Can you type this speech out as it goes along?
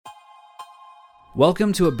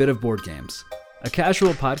Welcome to A Bit of Board Games, a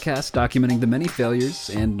casual podcast documenting the many failures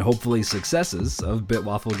and hopefully successes of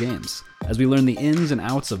Waffle Games, as we learn the ins and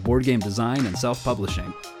outs of board game design and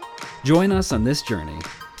self-publishing. Join us on this journey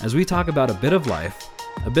as we talk about a bit of life,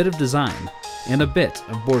 a bit of design, and a bit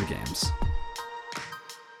of board games.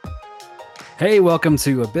 Hey, welcome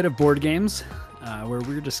to A Bit of Board Games, where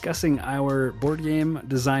we're discussing our board game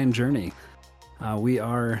design journey. We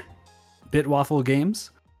are Waffle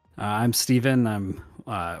Games. I'm Stephen. I'm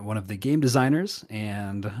one of the game designers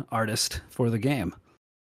and artist for the game.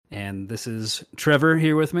 And this is Trevor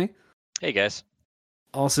here with me. Hey, guys.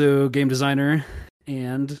 Also game designer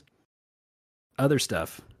and other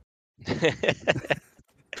stuff.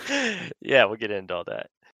 Yeah, we'll get into all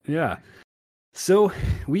that. Yeah. So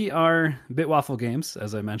we are Waffle Games,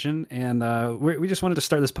 as I mentioned, and we just wanted to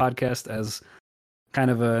start this podcast as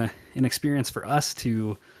kind of an experience for us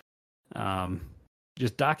to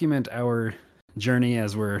just document our journey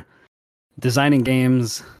as we're designing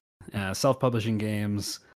games, self-publishing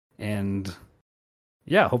games, and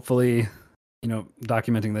yeah, hopefully,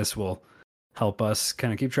 documenting this will help us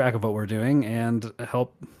kind of keep track of what we're doing and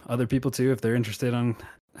help other people too if they're interested on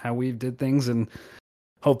how we did things, and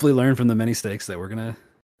hopefully learn from the many mistakes that we're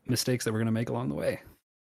gonna make along the way.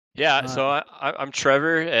 Yeah, so I'm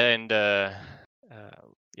Trevor, and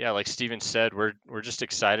like Steven said, we're just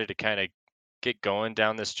excited to kind of get going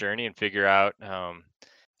down this journey and figure out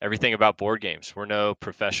everything about board games. We're no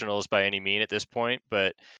professionals by any mean at this point,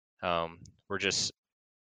 but we're just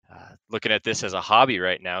looking at this as a hobby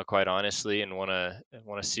right now, quite honestly, and want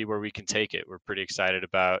to see where we can take it. We're pretty excited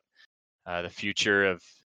about the future of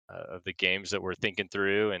the games that we're thinking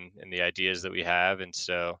through and the ideas that we have, and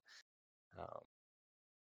so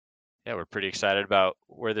we're pretty excited about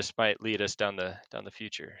where this might lead us down the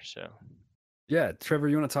future. So yeah, Trevor,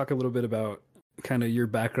 you want to talk a little bit about kind of your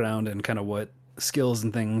background and kind of what skills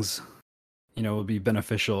and things will be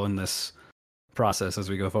beneficial in this process as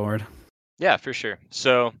we go forward? Yeah, for sure.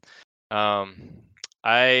 So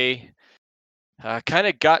I kind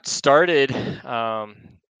of got started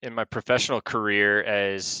in my professional career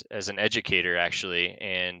as an educator, actually,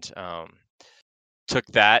 and took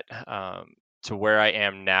that to where I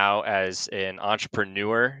am now as an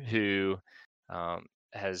entrepreneur who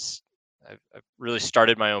I've really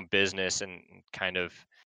started my own business and kind of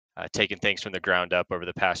taken things from the ground up over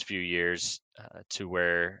the past few years to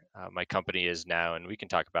where my company is now, and we can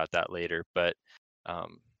talk about that later. But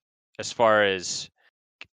as far as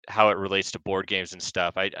how it relates to board games and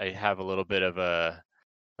stuff, I have a little bit of a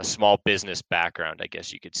small business background, I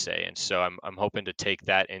guess you could say, and so I'm hoping to take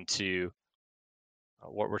that into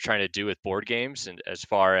what we're trying to do with board games, and as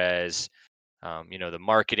far as the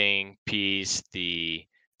marketing piece, the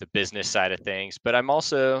business side of things. But I'm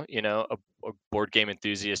also a board game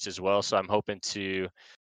enthusiast as well, so I'm hoping to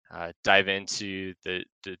dive into the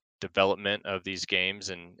development of these games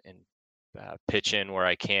and pitch in where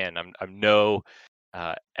I can. I'm no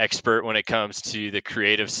expert when it comes to the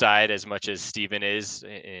creative side as much as Stephen is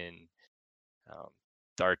in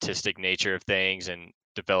the artistic nature of things and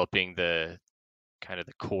developing the kind of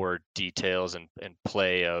the core details and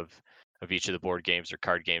play of each of the board games or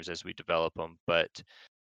card games as we develop them. But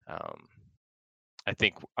I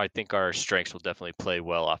think our strengths will definitely play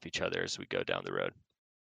well off each other as we go down the road.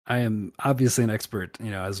 I am obviously an expert,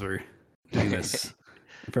 as we're doing this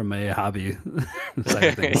from a hobby side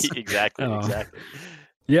of things. Exactly.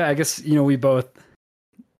 Yeah, I guess we both.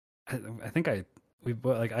 I think I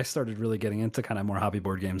started really getting into kind of more hobby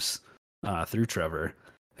board games through Trevor.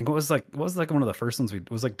 I think what was one of the first ones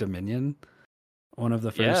was like Dominion, one of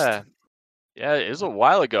the first. Yeah, it was a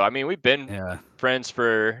while ago. I mean, we've been friends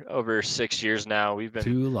for over 6 years now. We've been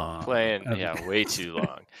too long playing, way too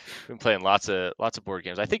long. We've been playing lots of board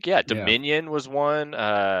games. I think Dominion was one.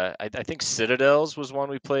 I think Citadels was one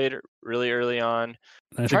we played really early on.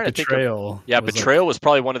 I think Betrayal. Betrayal was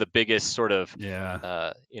probably one of the biggest sort of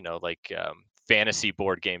fantasy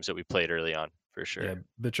board games that we played early on, for sure. Yeah,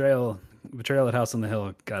 Betrayal at House on the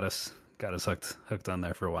Hill got us hooked on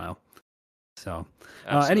there for a while. So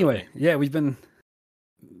anyway, we've been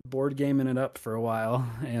board gaming it up for a while,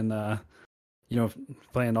 and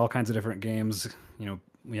playing all kinds of different games.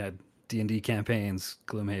 We had D&D campaigns,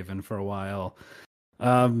 Gloomhaven for a while,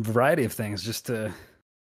 variety of things just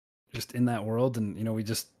in that world. And we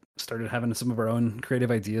just started having some of our own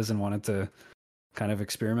creative ideas and wanted to kind of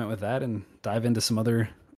experiment with that and dive into some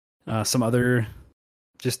other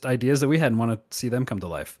just ideas that we had and want to see them come to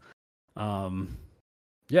life.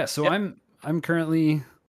 I'm currently.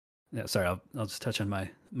 Yeah, sorry. I'll just touch on my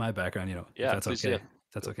background. If that's okay.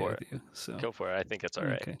 That's okay with you. So go for it. I think that's all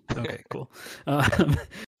right. Okay. Cool.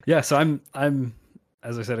 So I'm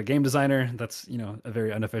as I said, a game designer. That's a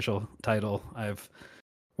very unofficial title. I've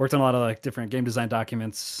worked on a lot of like different game design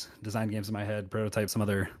documents, designed games in my head, prototypes some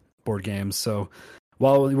other board games. So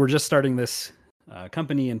while we're just starting this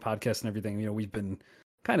company and podcast and everything, we've been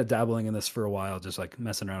kind of dabbling in this for a while, just like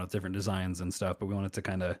messing around with different designs and stuff. But we wanted to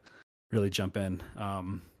kind of really jump in.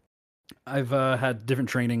 I've had different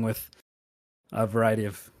training with a variety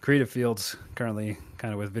of creative fields, currently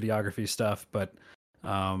kind of with videography stuff, but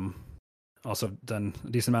also done a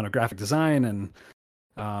decent amount of graphic design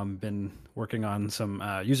and been working on some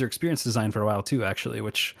user experience design for a while too, actually,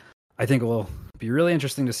 which I think will be really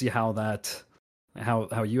interesting to see how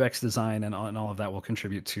UX design and all of that will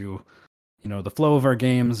contribute to the flow of our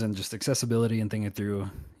games and just accessibility and thinking through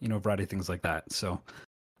a variety of things like that. So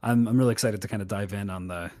I'm really excited to kind of dive in on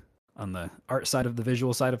the art side of the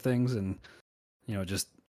visual side of things, and just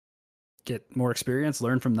get more experience,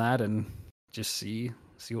 learn from that, and just see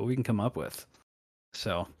what we can come up with.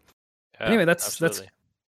 So anyway, that's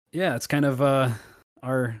it's kind of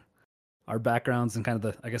our backgrounds and kind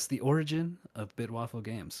of the origin of Waffle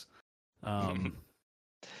Games.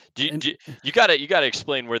 You gotta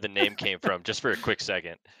explain where the name came from just for a quick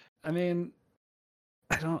second. I mean,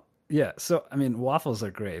 so waffles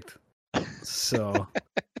are great. So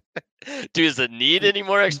does it need any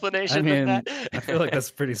more explanation than that? I feel like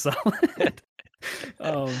that's pretty solid.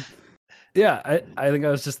 I think I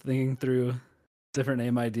was just thinking through different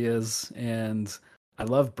name ideas, and I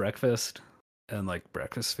love breakfast and like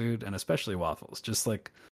breakfast food, and especially waffles. Just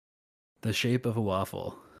like the shape of a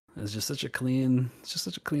waffle is just such a clean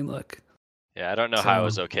look. Yeah, I don't know how I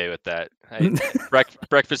was okay with that.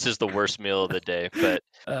 Breakfast is the worst meal of the day, but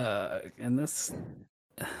and this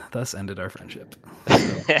thus ended our friendship.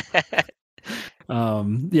 So,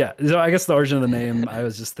 so I guess the origin of the name, I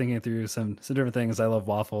was just thinking through some different things. I love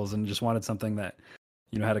waffles and just wanted something that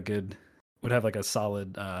would have like a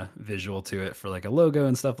solid visual to it for like a logo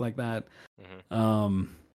and stuff like that. Mm-hmm.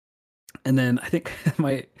 And then I think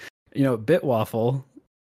my Bit Waffle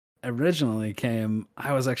originally came,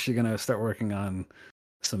 I was actually going to start working on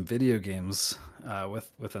some video games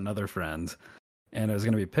with another friend, and it was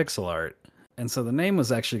going to be pixel art. And so the name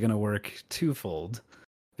was actually going to work twofold,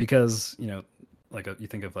 because like you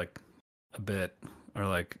think of like a bit, or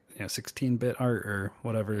like 16-bit art or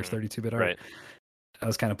whatever, 32-bit art. Right. I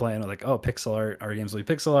was kind of playing with like, pixel art, our games will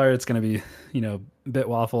be pixel art, it's going to be Bit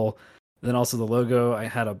Waffle. Then also the logo,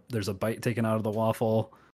 there's a bite taken out of the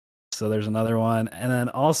waffle, so there's another one. And then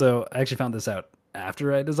also I actually found this out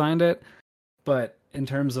after I designed it, but in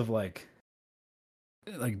terms of like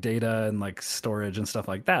data and like storage and stuff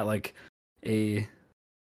like that, like I'm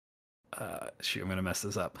gonna mess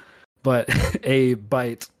this up, but a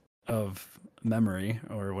byte of memory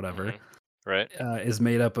or whatever, right, is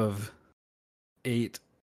made up of 8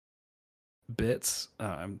 bits.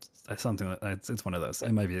 Something like that. It's one of those.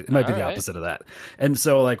 It might be the opposite of that. And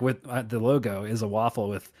so like with the logo is a waffle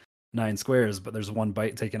with 9 squares, but there's 1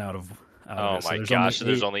 byte taken out of. Gosh,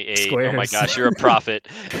 there's only 8 squares. Oh my gosh, you're a prophet.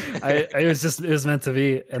 It was meant to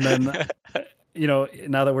be. And then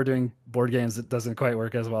now that we're doing board games, it doesn't quite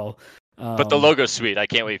work as well. But the logo's sweet. I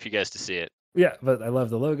can't wait for you guys to see it. Yeah, but I love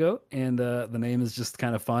the logo, and the name is just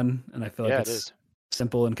kind of fun, and I feel like it's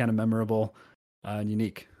simple and kind of memorable and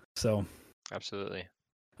unique. So absolutely.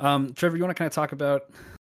 Trevor, you want to kind of talk about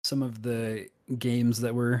some of the games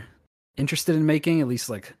that we're interested in making, at least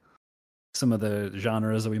like some of the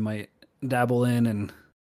genres that we might dabble in, and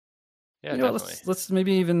definitely. Let's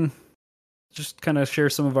maybe even just kind of share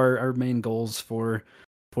some of our main goals for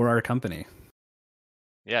our company.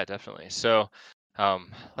 Yeah, definitely. So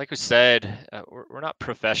like we said, we're not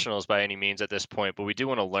professionals by any means at this point, but we do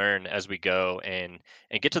want to learn as we go and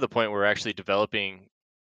get to the point where we're actually developing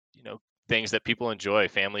things that people enjoy,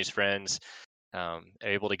 families, friends,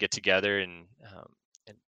 able to get together and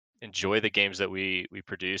enjoy the games that we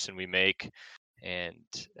produce and we make. And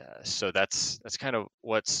so that's kind of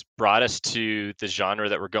what's brought us to the genre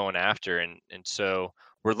that we're going after. And so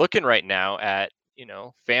we're looking right now at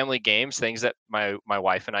family games, things that my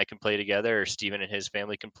wife and I can play together, or Stephen and his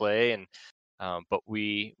family can play. And but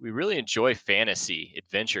we really enjoy fantasy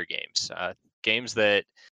adventure games, games that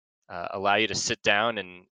allow you to sit down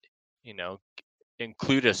and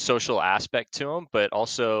include a social aspect to them, but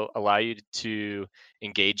also allow you to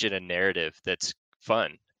engage in a narrative that's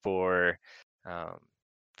fun for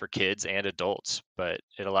kids and adults. But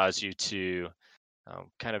it allows you to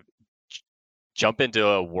kind of jump into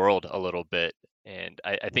a world a little bit. And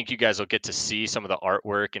I think you guys will get to see some of the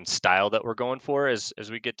artwork and style that we're going for as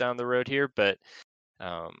we get down the road here. But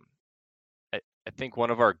I think one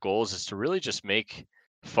of our goals is to really just make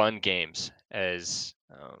fun games as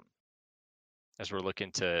as we're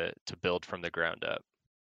looking to build from the ground up.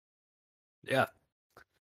 Yeah.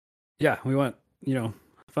 Yeah, we want,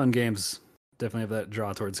 fun games. Definitely have that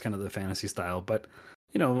draw towards kind of the fantasy style, but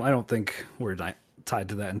I don't think we're tied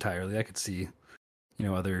to that entirely. I could see,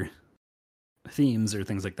 other themes or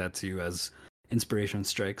things like that too as inspiration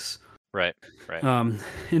strikes. Right.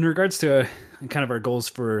 In regards to kind of our goals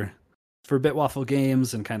for Bit Waffle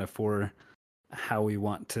Games and kind of for how we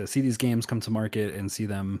want to see these games come to market and see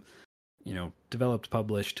them, developed,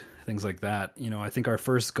 published, things like that. I think our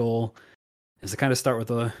first goal is to kind of start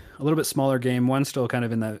with a little bit smaller game, one still kind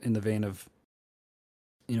of in the vein of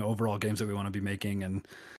overall games that we want to be making, and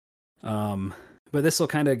but this will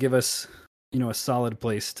kind of give us a solid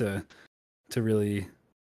place to really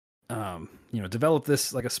develop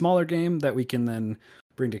this like a smaller game that we can then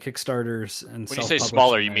bring to Kickstarters and when you say self-publish.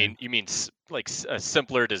 Smaller, you mean like a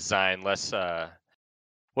simpler design, less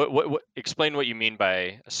what explain what you mean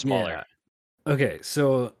by a smaller. Yeah. Okay,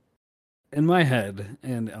 so in my head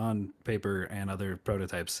and on paper and other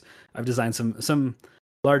prototypes, I've designed some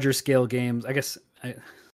larger scale games. I guess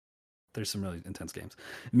there's some really intense games,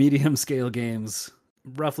 medium scale games,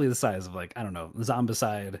 roughly the size of like, I don't know,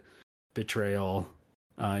 Zombicide, Betrayal,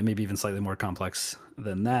 maybe even slightly more complex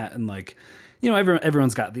than that. And like,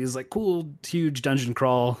 everyone's got these like cool, huge dungeon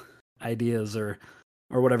crawl ideas or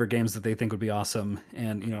whatever games that they think would be awesome.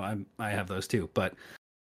 And, I have those too. But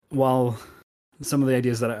while some of the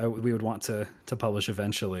ideas that we would want to publish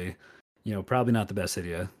eventually, probably not the best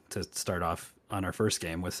idea to start off on our first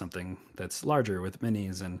game with something that's larger with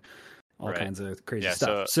minis and all kinds of crazy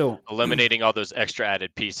stuff. So eliminating all those extra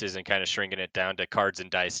added pieces and kind of shrinking it down to cards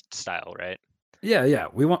and dice style, right? Yeah.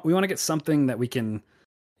 We want to get something that we can,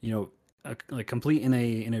 like complete in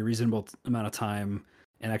a reasonable amount of time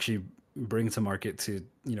and actually bring to market to,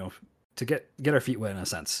 to get our feet wet in a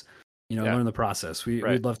sense, learn the process.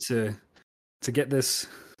 We'd love to get this,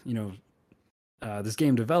 this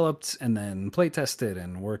game developed and then play tested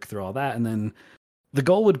and work through all that. And then the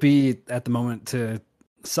goal would be at the moment to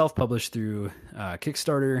self-publish through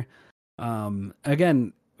Kickstarter.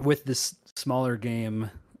 Again, with this smaller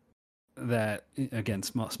game that, again,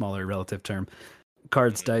 smaller relative term,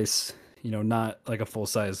 cards, dice, not like a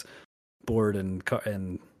full-size board and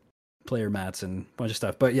player mats and a bunch of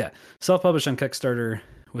stuff. But yeah, self-publish on Kickstarter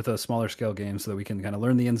with a smaller scale game so that we can kind of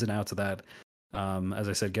learn the ins and outs of that. As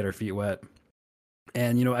I said, get our feet wet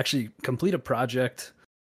and, actually complete a project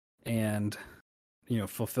and,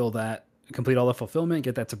 fulfill that, complete all the fulfillment,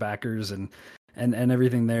 get that to backers and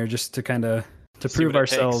everything there just to kind of prove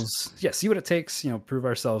ourselves. Yeah. See what it takes, prove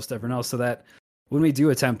ourselves to everyone else so that when we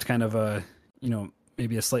do attempt kind of a,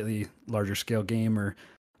 maybe a slightly larger scale game or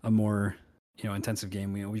a more, intensive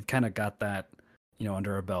game, we've kind of got that,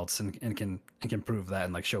 under our belts and can prove that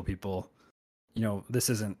and like show people, this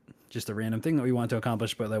isn't just a random thing that we want to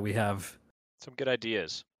accomplish, but that we have some good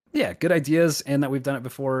ideas. Yeah, good ideas, and that we've done it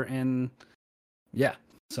before. And yeah,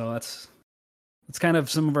 so that's kind of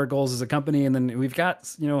some of our goals as a company. And then we've got,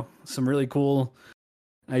 some really cool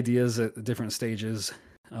ideas at different stages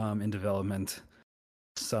in development.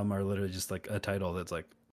 Some are literally just like a title that's like,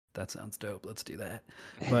 that sounds dope, let's do that.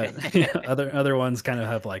 But other ones kind of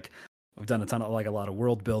have like, we've done a lot of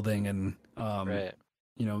world building and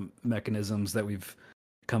mechanisms that we've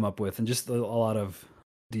come up with, and just a lot of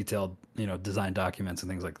detailed, design documents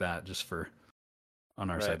and things like that, just for on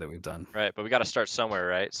our side that we've done. Right, but we got to start somewhere,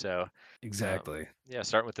 right? So exactly.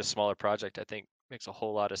 Starting with this smaller project, I think makes a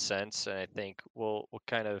whole lot of sense, and I think we'll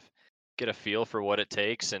kind of get a feel for what it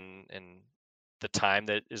takes and the time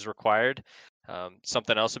that is required.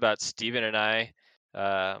 Something else about Stephen and I,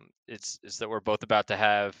 is that we're both about to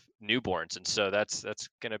have newborns, and so that's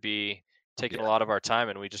going to be taking a lot of our time,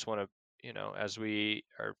 and we just want to, as we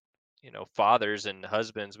are, fathers and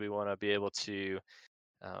husbands, we want to be able to,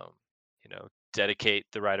 dedicate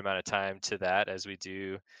the right amount of time to that as we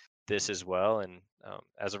do this as well. And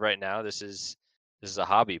as of right now, this is a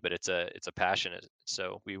hobby, but it's a passion.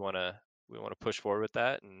 So we want to push forward with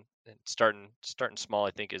that, and starting small,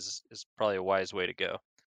 I think is probably a wise way to go.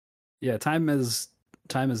 Yeah, time is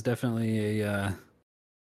definitely a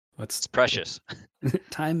it's precious.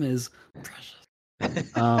 Time is precious.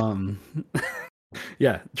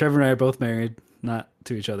 Yeah, Trevor and I are both married, not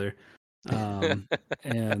to each other.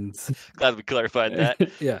 And glad we clarified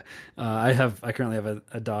that. Yeah, I currently have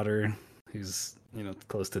a daughter who's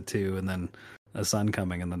close to 2, and then a son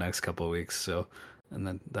coming in the next couple of weeks. So, and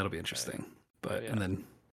then that'll be interesting. But and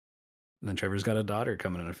then Trevor's got a daughter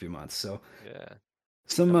coming in a few months. So yeah,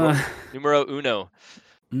 some numero uno.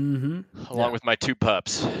 Along with my 2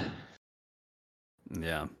 pups.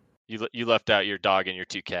 Yeah, you left out your dog and your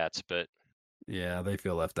 2 cats, but Yeah, they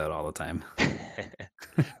feel left out all the time.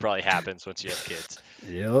 Probably happens once you have kids.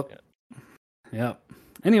 Yep. Yeah. Yep.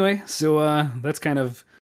 Anyway, so that's kind of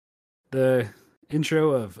the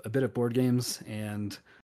intro of a bit of board games and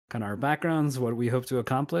kind of our backgrounds, what we hope to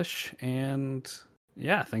accomplish, and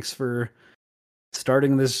yeah, thanks for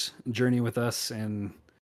starting this journey with us. And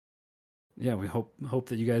yeah, we hope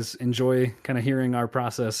that you guys enjoy kind of hearing our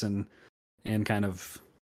process and kind of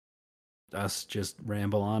us just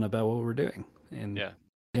ramble on about what we're doing. And Yeah,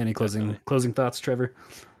 any definitely. closing thoughts, Trevor?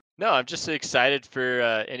 No, I'm just excited for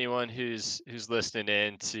anyone who's listening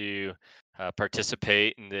in to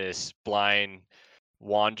participate in this blind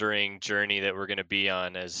wandering journey that we're going to be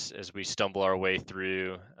on as we stumble our way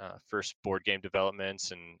through first board game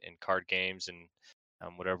developments and card games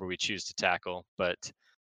and whatever we choose to tackle. But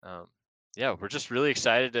um, yeah, we're just really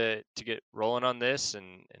excited to get rolling on this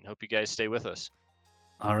and hope you guys stay with us.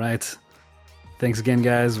 All right. Thanks again,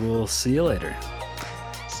 guys. We'll see you later.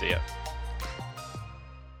 See ya.